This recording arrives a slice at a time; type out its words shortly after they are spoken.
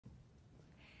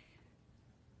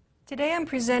Today I'm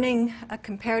presenting a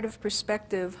comparative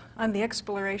perspective on the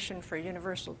exploration for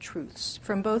universal truths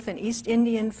from both an East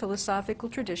Indian philosophical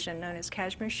tradition known as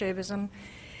Kashmir Shaivism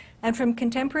and from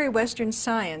contemporary Western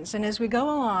science. And as we go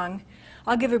along,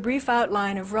 I'll give a brief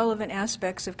outline of relevant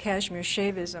aspects of Kashmir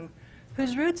Shaivism,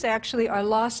 whose roots actually are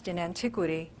lost in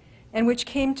antiquity and which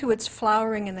came to its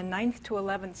flowering in the 9th to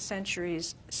 11th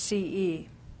centuries CE.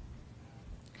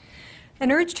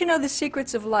 An urge to know the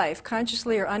secrets of life,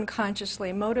 consciously or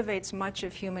unconsciously, motivates much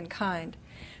of humankind.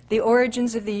 The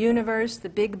origins of the universe, the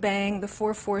Big Bang, the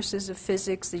four forces of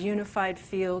physics, the unified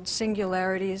field,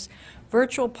 singularities,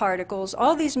 virtual particles,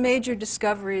 all these major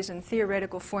discoveries and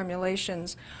theoretical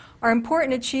formulations are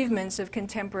important achievements of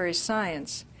contemporary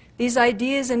science. These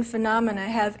ideas and phenomena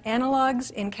have analogues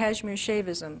in Kashmir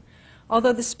Shaivism.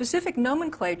 Although the specific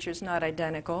nomenclature is not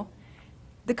identical,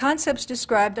 the concepts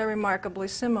described are remarkably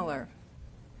similar.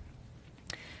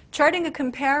 Charting a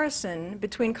comparison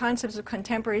between concepts of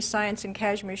contemporary science and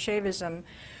Kashmir Shaivism,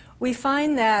 we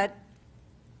find that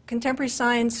contemporary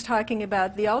science talking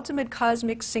about the ultimate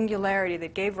cosmic singularity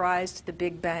that gave rise to the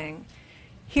Big Bang.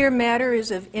 Here matter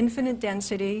is of infinite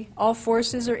density, all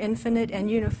forces are infinite and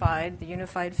unified, the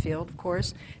unified field, of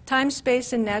course. Time,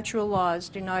 space, and natural laws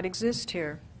do not exist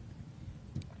here.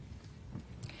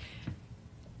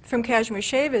 From Kashmir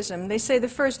Shaivism, they say the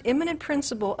first immanent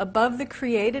principle above the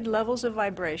created levels of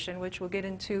vibration, which we'll get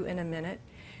into in a minute,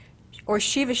 or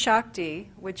Shiva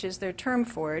Shakti, which is their term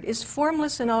for it, is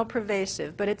formless and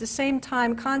all-pervasive, but at the same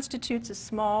time constitutes a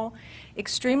small,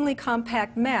 extremely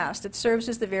compact mass that serves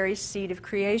as the very seed of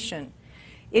creation.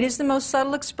 It is the most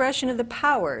subtle expression of the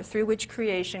power through which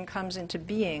creation comes into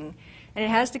being, and it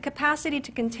has the capacity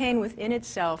to contain within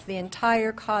itself the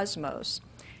entire cosmos.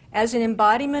 As an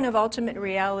embodiment of ultimate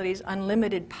reality's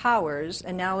unlimited powers,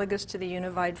 analogous to the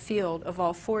unified field of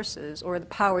all forces, or the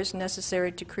powers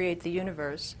necessary to create the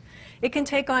universe, it can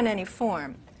take on any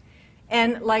form.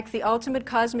 And like the ultimate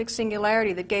cosmic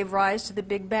singularity that gave rise to the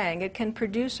Big Bang, it can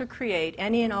produce or create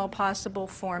any and all possible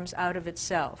forms out of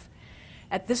itself.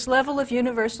 At this level of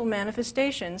universal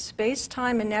manifestation, space,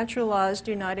 time, and natural laws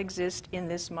do not exist in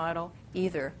this model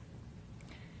either.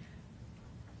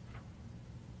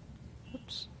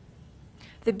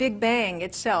 The Big Bang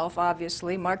itself,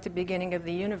 obviously, marked the beginning of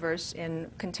the universe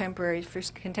in contemporary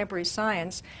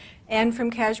science. And from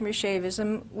Kashmir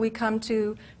Shaivism, we come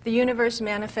to the universe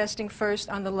manifesting first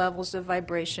on the levels of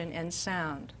vibration and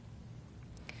sound.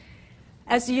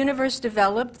 As the universe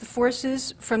developed, the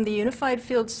forces from the unified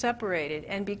field separated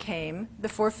and became the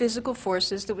four physical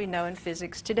forces that we know in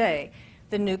physics today: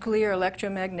 the nuclear,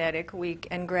 electromagnetic, weak,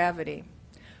 and gravity.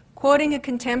 Quoting a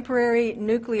contemporary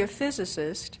nuclear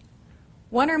physicist,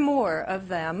 one or more of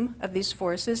these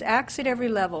forces, acts at every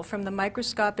level, from the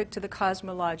microscopic to the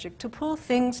cosmologic, to pull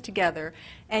things together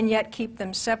and yet keep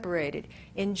them separated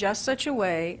in just such a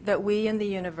way that we in the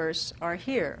universe are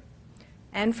here.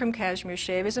 And from Kashmir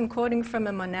Shaivism, quoting from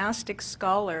a monastic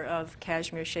scholar of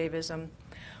Kashmir Shaivism,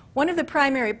 one of the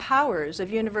primary powers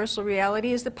of universal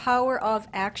reality is the power of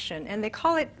action, and they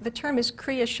call it, the term is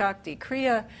Kriya Shakti,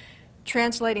 Kriya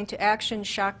translating to action,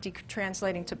 Shakti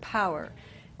translating to power.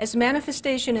 As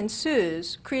manifestation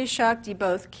ensues, Kriya Shakti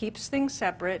both keeps things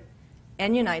separate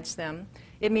and unites them.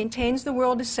 It maintains the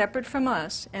world as separate from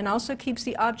us and also keeps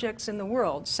the objects in the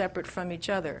world separate from each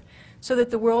other, so that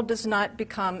the world does not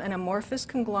become an amorphous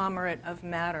conglomerate of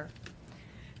matter.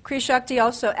 Kriya Shakti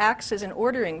also acts as an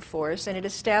ordering force, and it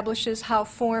establishes how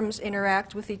forms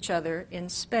interact with each other in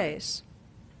space.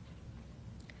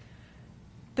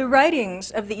 The writings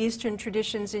of the Eastern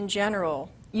traditions in general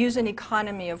use an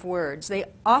economy of words.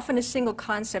 Often a single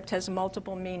concept has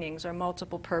multiple meanings or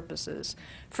multiple purposes.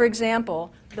 For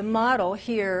example, the model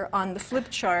here on the flip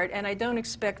chart, and I don't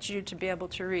expect you to be able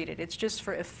to read it. It's just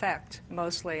for effect,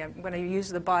 mostly. I'm going to use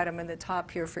the bottom and the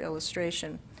top here for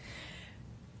illustration.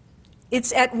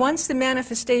 It's at once the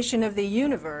manifestation of the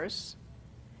universe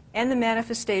and the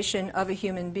manifestation of a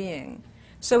human being.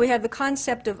 So we have the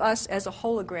concept of us as a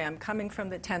hologram coming from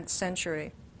the 10th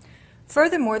century.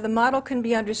 Furthermore, the model can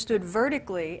be understood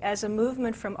vertically as a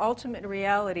movement from ultimate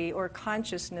reality or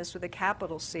consciousness with a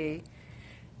capital C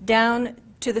down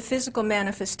to the physical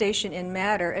manifestation in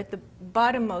matter at the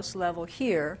bottommost level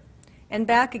here and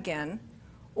back again.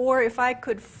 Or if I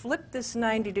could flip this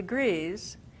 90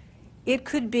 degrees, it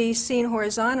could be seen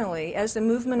horizontally as the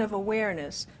movement of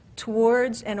awareness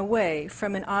towards and away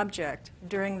from an object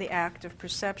during the act of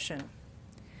perception.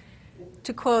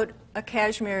 To quote a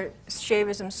Kashmir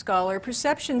Shaivism scholar,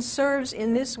 perception serves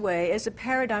in this way as a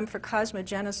paradigm for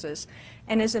cosmogenesis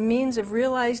and as a means of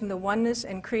realizing the oneness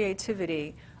and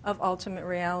creativity of ultimate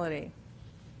reality.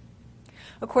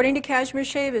 According to Kashmir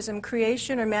Shaivism,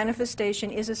 creation or manifestation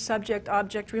is a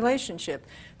subject-object relationship.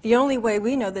 The only way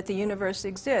we know that the universe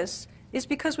exists is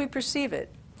because we perceive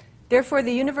it. Therefore,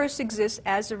 the universe exists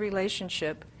as a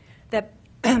relationship that,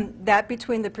 that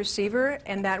between the perceiver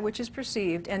and that which is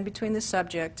perceived, and between the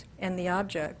subject and the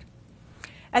object.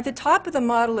 At the top of the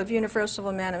model of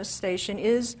universal manifestation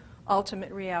is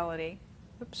ultimate reality,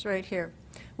 right here,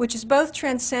 which is both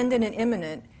transcendent and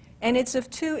immanent, and it's of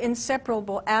two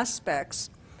inseparable aspects.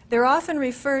 They're often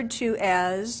referred to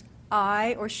as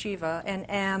I, or Shiva, and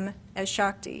Am as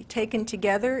Shakti. Taken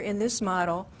together in this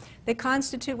model, they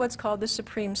constitute what's called the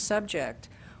supreme subject,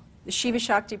 the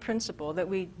Shiva-Shakti principle that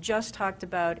we just talked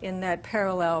about in that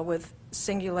parallel with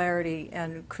singularity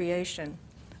and creation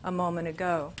a moment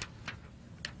ago.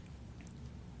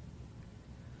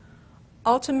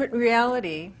 Ultimate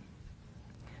reality,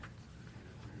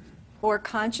 or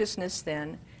consciousness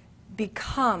then,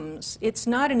 becomes, it's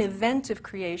not an event of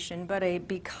creation, but a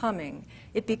becoming.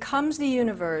 It becomes the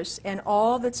universe and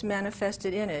all that's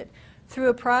manifested in it through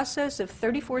a process of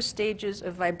 34 stages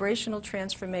of vibrational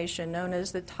transformation known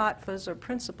as the tattvas, or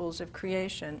principles of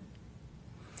creation.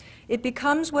 It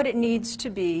becomes what it needs to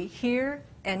be here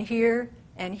and here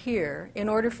and here in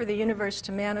order for the universe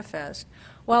to manifest,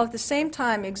 while at the same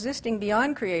time existing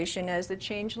beyond creation as the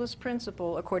changeless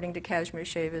principle, according to Kashmir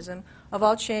Shaivism, of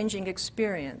all changing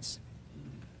experience.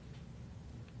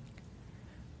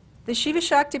 The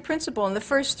Shiva-Shakti principle and the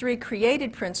first three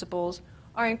created principles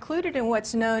are included in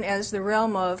what's known as the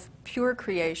realm of pure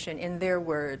creation, in their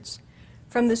words.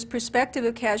 From this perspective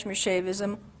of Kashmir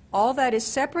Shaivism, all that is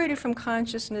separated from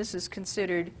consciousness is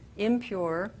considered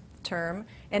impure term,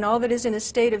 and all that is in a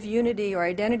state of unity or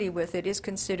identity with it is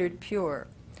considered pure.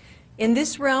 In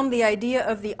this realm, the idea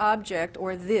of the object,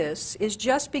 or this, is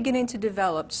just beginning to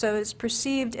develop, so it's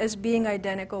perceived as being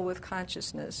identical with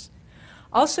consciousness.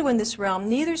 Also in this realm,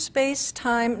 neither space,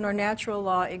 time, nor natural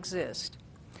law exist.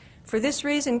 For this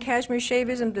reason, Kashmir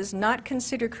Shaivism does not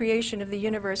consider creation of the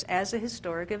universe as a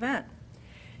historic event.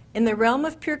 In the realm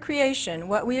of pure creation,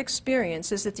 what we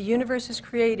experience is that the universe is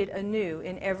created anew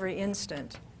in every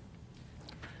instant.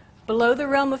 Below the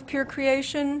realm of pure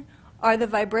creation are the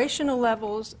vibrational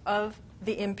levels of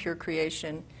the impure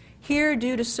creation. Here,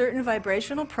 due to certain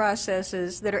vibrational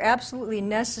processes that are absolutely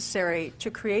necessary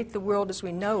to create the world as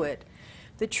we know it,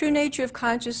 the true nature of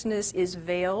consciousness is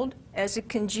veiled as it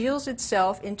congeals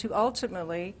itself into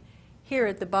ultimately, here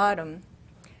at the bottom,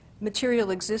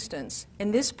 material existence.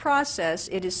 In this process,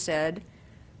 it is said,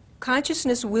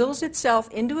 consciousness wills itself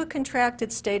into a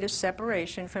contracted state of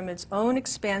separation from its own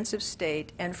expansive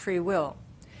state and free will.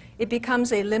 It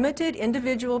becomes a limited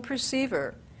individual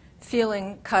perceiver,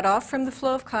 feeling cut off from the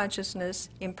flow of consciousness,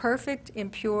 imperfect,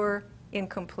 impure,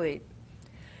 incomplete.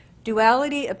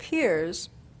 Duality appears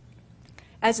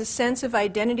as a sense of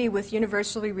identity with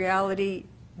universal reality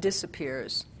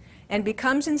disappears and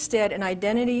becomes instead an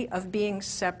identity of being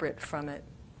separate from it.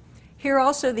 Here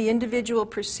also the individual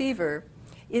perceiver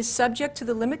is subject to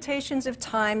the limitations of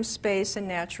time, space, and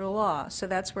natural law. So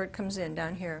that's where it comes in,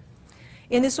 down here.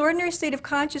 In this ordinary state of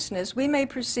consciousness, we may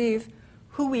perceive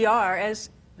who we are as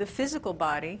the physical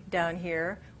body down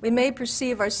here. We may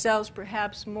perceive ourselves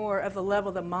perhaps more of the level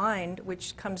of the mind,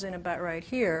 which comes in about right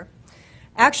here.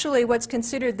 Actually, what's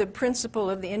considered the principle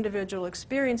of the individual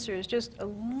experiencer is just a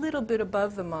little bit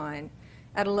above the mind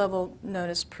at a level known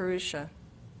as Purusha.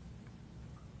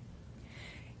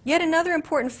 Yet another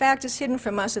important fact is hidden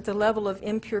from us at the level of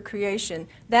impure creation.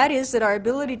 That is that our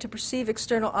ability to perceive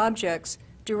external objects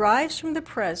derives from the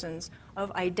presence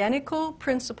of identical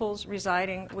principles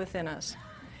residing within us.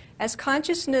 As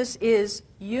consciousness is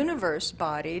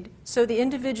universe-bodied, so the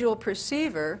individual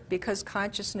perceiver, because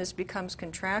consciousness becomes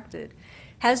contracted,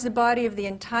 has the body of the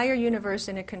entire universe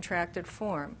in a contracted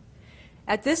form.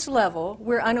 At this level,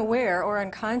 we're unaware or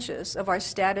unconscious of our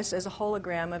status as a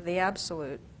hologram of the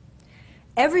Absolute.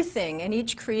 Everything in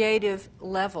each creative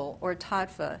level, or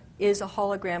tattva, is a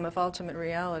hologram of ultimate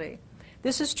reality.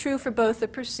 This is true for both the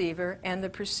perceiver and the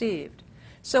perceived.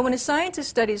 So when a scientist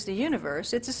studies the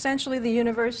universe, it's essentially the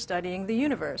universe studying the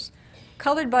universe,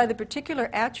 colored by the particular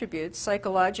attributes,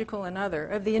 psychological and other,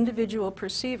 of the individual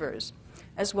perceivers,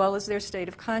 as well as their state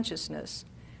of consciousness.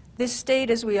 This state,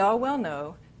 as we all well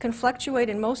know, can fluctuate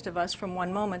in most of us from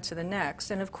one moment to the next,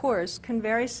 and of course can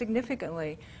vary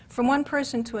significantly from one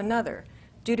person to another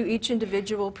due to each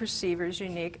individual perceiver's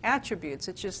unique attributes.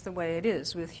 It's just the way it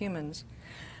is with humans.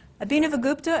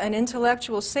 Abhinavagupta, an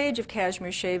intellectual sage of Kashmir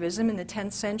Shaivism in the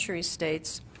 10th century,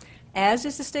 states, "As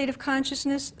is the state of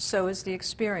consciousness, so is the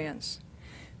experience."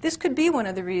 This could be one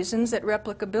of the reasons that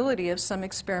replicability of some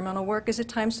experimental work is at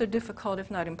times so difficult,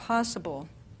 if not impossible.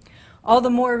 All the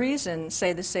more reason,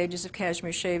 say the sages of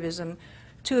Kashmir Shaivism,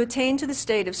 to attain to the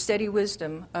state of steady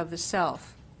wisdom of the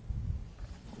self.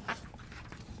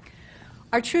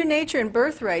 Our true nature and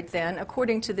birthright, then,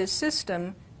 according to this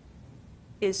system,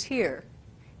 is here,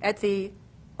 at the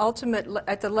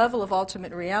level of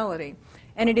ultimate reality.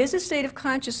 And it is a state of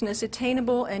consciousness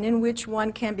attainable and in which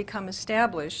one can become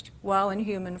established while in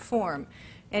human form.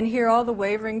 And here all the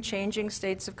wavering, changing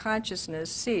states of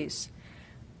consciousness cease.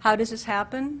 How does this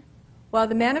happen? While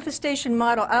the manifestation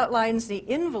model outlines the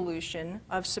involution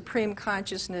of supreme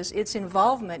consciousness, its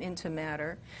involvement into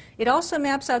matter, it also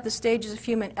maps out the stages of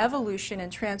human evolution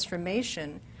and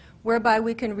transformation, whereby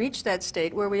we can reach that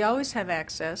state where we always have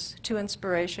access to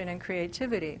inspiration and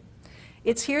creativity.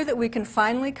 It's here that we can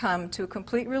finally come to a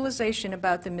complete realization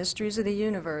about the mysteries of the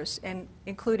universe, and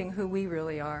including who we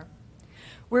really are.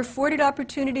 We're afforded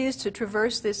opportunities to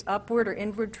traverse this upward or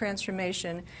inward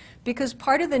transformation because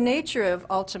part of the nature of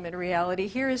ultimate reality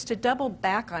here is to double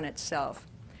back on itself.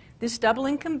 This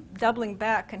doubling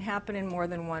back can happen in more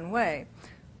than one way.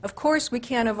 Of course, we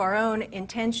can, of our own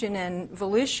intention and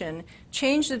volition,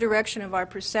 change the direction of our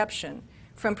perception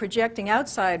from projecting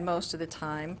outside most of the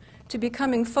time to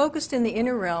becoming focused in the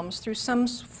inner realms through some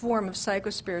form of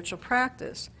psychospiritual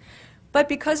practice. But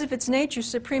because of its nature,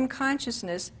 supreme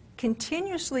consciousness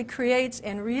continuously creates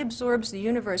and reabsorbs the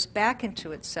universe back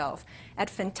into itself at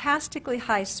fantastically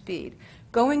high speed,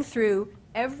 going through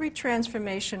every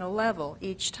transformational level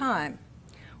each time,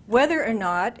 whether or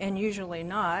not, and usually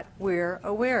not, we're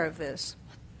aware of this.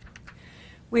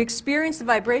 We experience the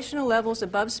vibrational levels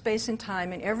above space and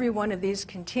time in every one of these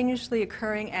continuously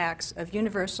occurring acts of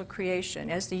universal creation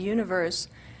as the universe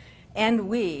and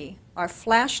we are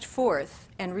flashed forth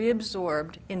and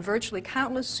reabsorbed in virtually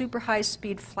countless super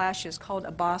high-speed flashes called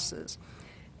abasas,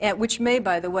 which may,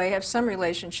 by the way, have some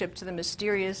relationship to the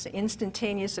mysterious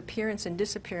instantaneous appearance and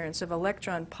disappearance of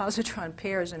electron-positron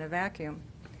pairs in a vacuum.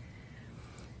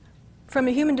 From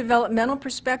a human developmental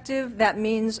perspective, that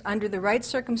means under the right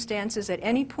circumstances, at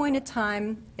any point in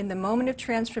time, in the moment of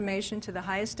transformation to the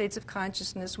highest states of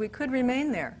consciousness, we could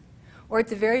remain there, or at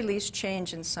the very least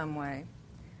change in some way.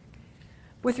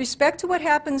 With respect to what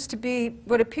appears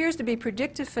to be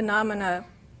predictive phenomena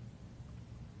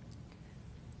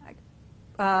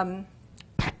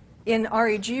in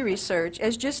REG research,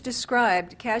 as just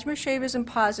described, Kashmir Shaivism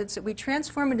posits that we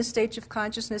transform into states of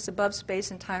consciousness above space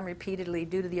and time repeatedly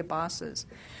due to the abasas.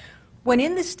 When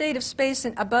in this state of space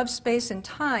and above space and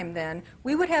time, then,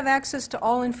 we would have access to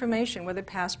all information, whether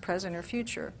past, present, or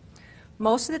future.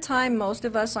 Most of the time, most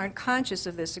of us aren't conscious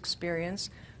of this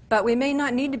experience, but we may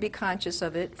not need to be conscious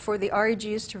of it for the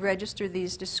REGs to register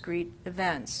these discrete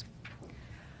events.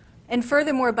 And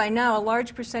furthermore, by now, a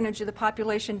large percentage of the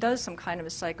population does some kind of a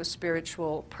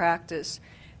psychospiritual practice,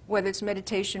 whether it's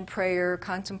meditation, prayer,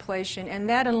 contemplation, and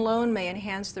that alone may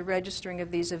enhance the registering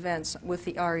of these events with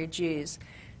the REGs.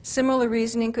 Similar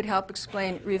reasoning could help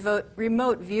explain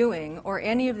remote viewing or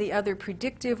any of the other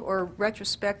predictive or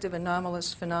retrospective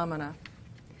anomalous phenomena.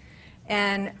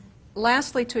 And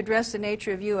lastly, to address the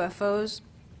nature of UFOs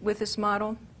with this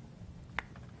model,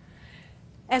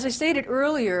 as I stated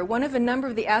earlier, one of a number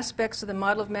of the aspects of the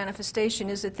model of manifestation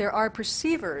is that there are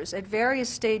perceivers at various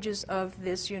stages of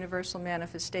this universal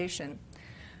manifestation.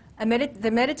 The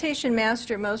meditation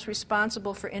master most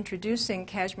responsible for introducing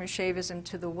Kashmir Shaivism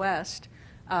to the West,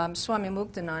 Swami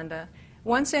Muktananda,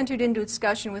 once entered into a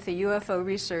discussion with a UFO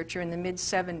researcher in the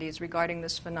mid-70s regarding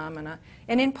this phenomena,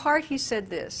 and in part he said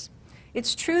this: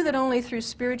 "It's true that only through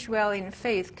spirituality and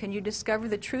faith can you discover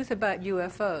the truth about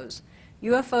UFOs.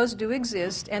 UFOs do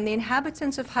exist, and the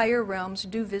inhabitants of higher realms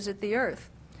do visit the Earth.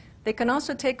 They can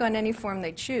also take on any form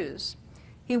they choose."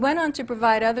 He went on to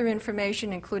provide other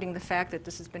information, including the fact that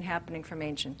this has been happening from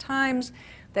ancient times,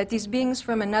 that these beings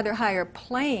from another higher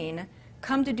plane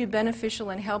come to do beneficial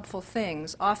and helpful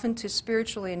things, often to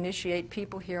spiritually initiate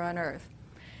people here on Earth.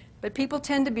 But people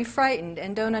tend to be frightened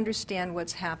and don't understand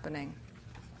what's happening.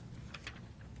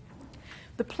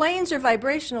 The planes or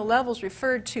vibrational levels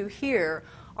referred to here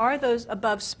are those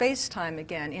above space-time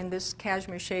again in this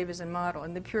Kashmir Shaivism model,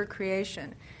 in the pure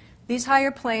creation. These higher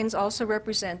planes also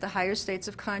represent the higher states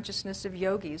of consciousness of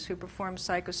yogis who perform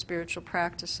psychospiritual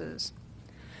practices.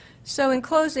 So in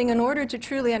closing, in order to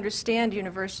truly understand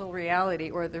universal reality,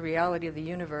 or the reality of the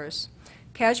universe,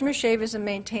 Kashmir Shaivism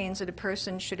maintains that a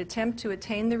person should attempt to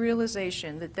attain the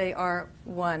realization that they are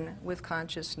one with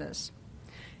consciousness.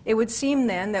 It would seem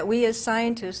then that we as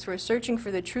scientists who are searching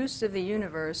for the truths of the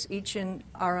universe, each in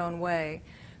our own way,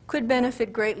 could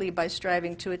benefit greatly by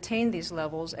striving to attain these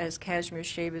levels, as Kashmir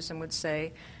Shaivism would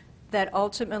say, that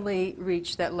ultimately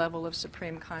reach that level of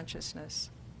supreme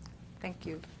consciousness. Thank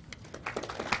you.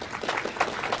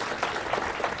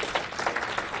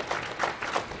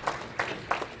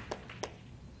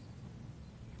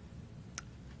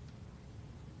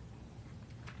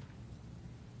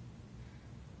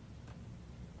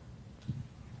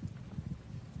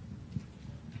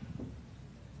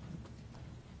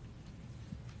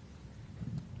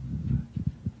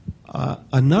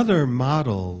 Another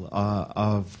model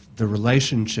of the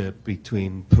relationship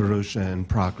between Purusha and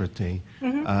Prakriti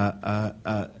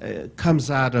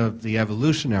comes out of the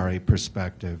evolutionary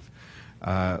perspective,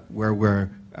 where we're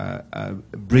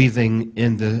breathing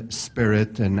in the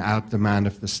spirit and out the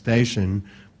manifestation,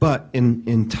 but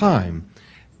in time.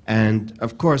 And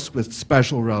of course, with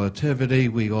special relativity,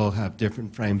 we all have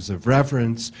different frames of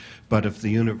reference, but if the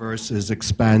universe is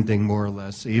expanding more or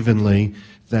less evenly,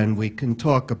 then we can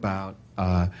talk about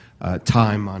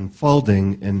time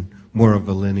unfolding in more of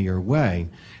a linear way.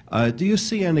 Do you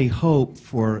see any hope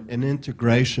for an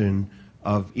integration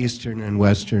of Eastern and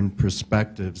Western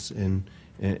perspectives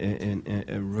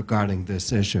regarding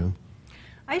this issue?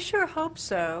 I sure hope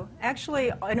so. Actually,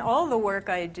 in all the work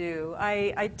I do,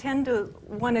 I tend to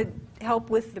want to help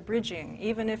with the bridging,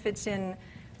 even if it's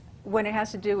when it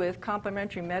has to do with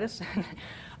complementary medicine,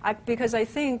 because I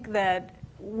think that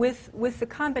with the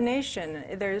combination,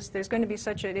 there's going to be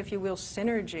such a, if you will,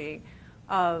 synergy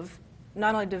of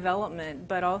not only development,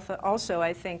 but also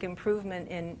I think, improvement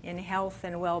in health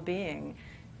and well-being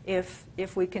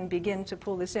if we can begin to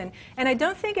pull this in. And I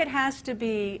don't think it has to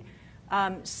be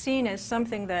seen as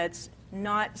something that's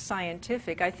not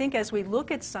scientific. I think as we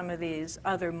look at some of these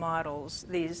other models,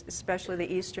 especially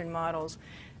the Eastern models,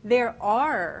 there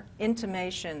are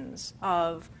intimations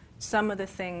of some of the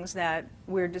things that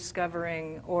we're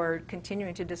discovering or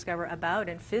continuing to discover about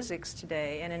in physics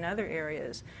today and in other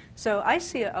areas. So I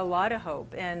see a lot of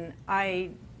hope, and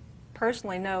I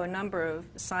personally know a number of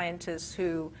scientists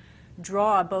who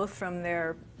draw both from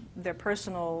their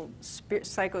personal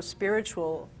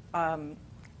psycho-spiritual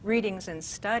readings and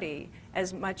study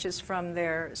as much as from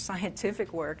their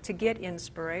scientific work to get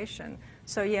inspiration.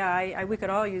 So yeah, we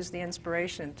could all use the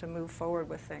inspiration to move forward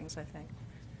with things, I think.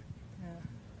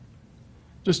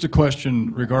 Just a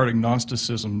question regarding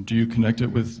Gnosticism. Do you connect it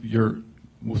with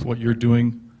what you're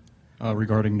doing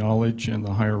regarding knowledge and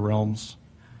the higher realms?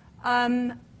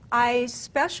 I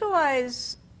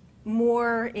specialize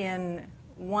more in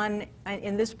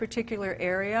this particular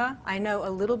area. I know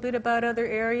a little bit about other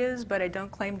areas, but I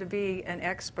don't claim to be an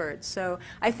expert. So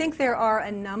I think there are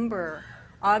a number.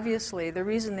 Obviously, the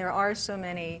reason there are so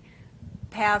many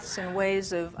paths and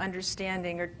ways of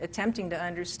understanding or attempting to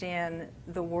understand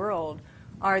the world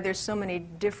there's so many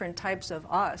different types of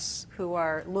us who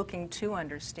are looking to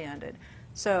understand it.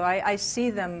 So I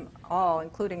see them all,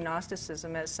 including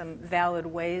Gnosticism, as some valid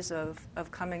ways of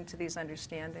coming to these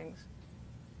understandings.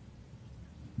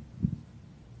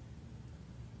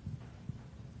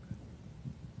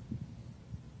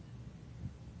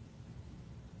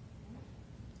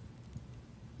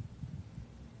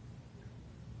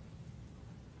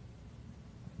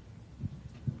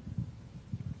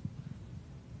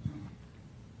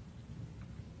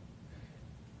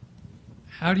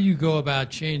 How do you go about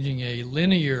changing a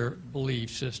linear belief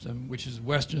system, which is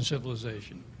Western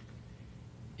civilization,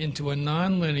 into a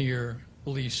nonlinear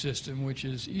belief system, which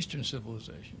is Eastern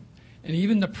civilization? And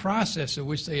even the process in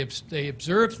which they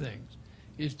observe things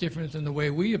is different than the way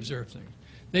we observe things.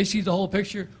 They see the whole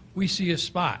picture, we see a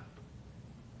spot.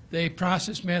 They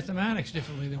process mathematics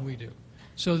differently than we do.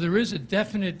 So there is a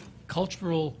definite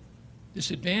cultural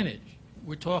disadvantage.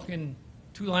 We're talking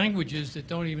two languages that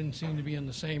don't even seem to be on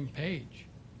the same page.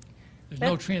 There's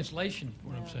no translation,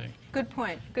 what I'm saying. Good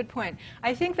point, good point.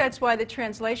 I think that's why the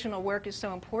translational work is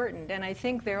so important, and I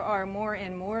think there are more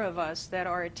and more of us that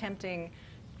are attempting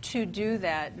to do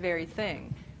that very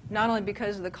thing, not only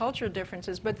because of the cultural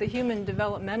differences, but the human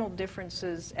developmental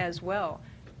differences as well.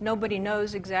 Nobody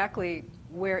knows exactly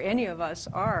where any of us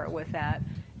are with that,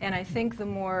 and I think the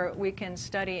more we can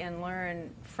study and learn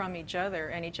from each other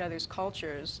and each other's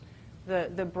cultures,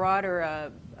 the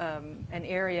broader an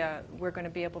area we're going to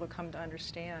be able to come to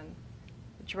understand.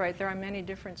 But you're right, there are many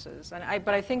differences,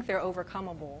 but I think they're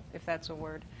overcomable, if that's a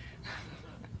word.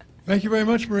 Thank you very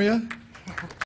much, Maria.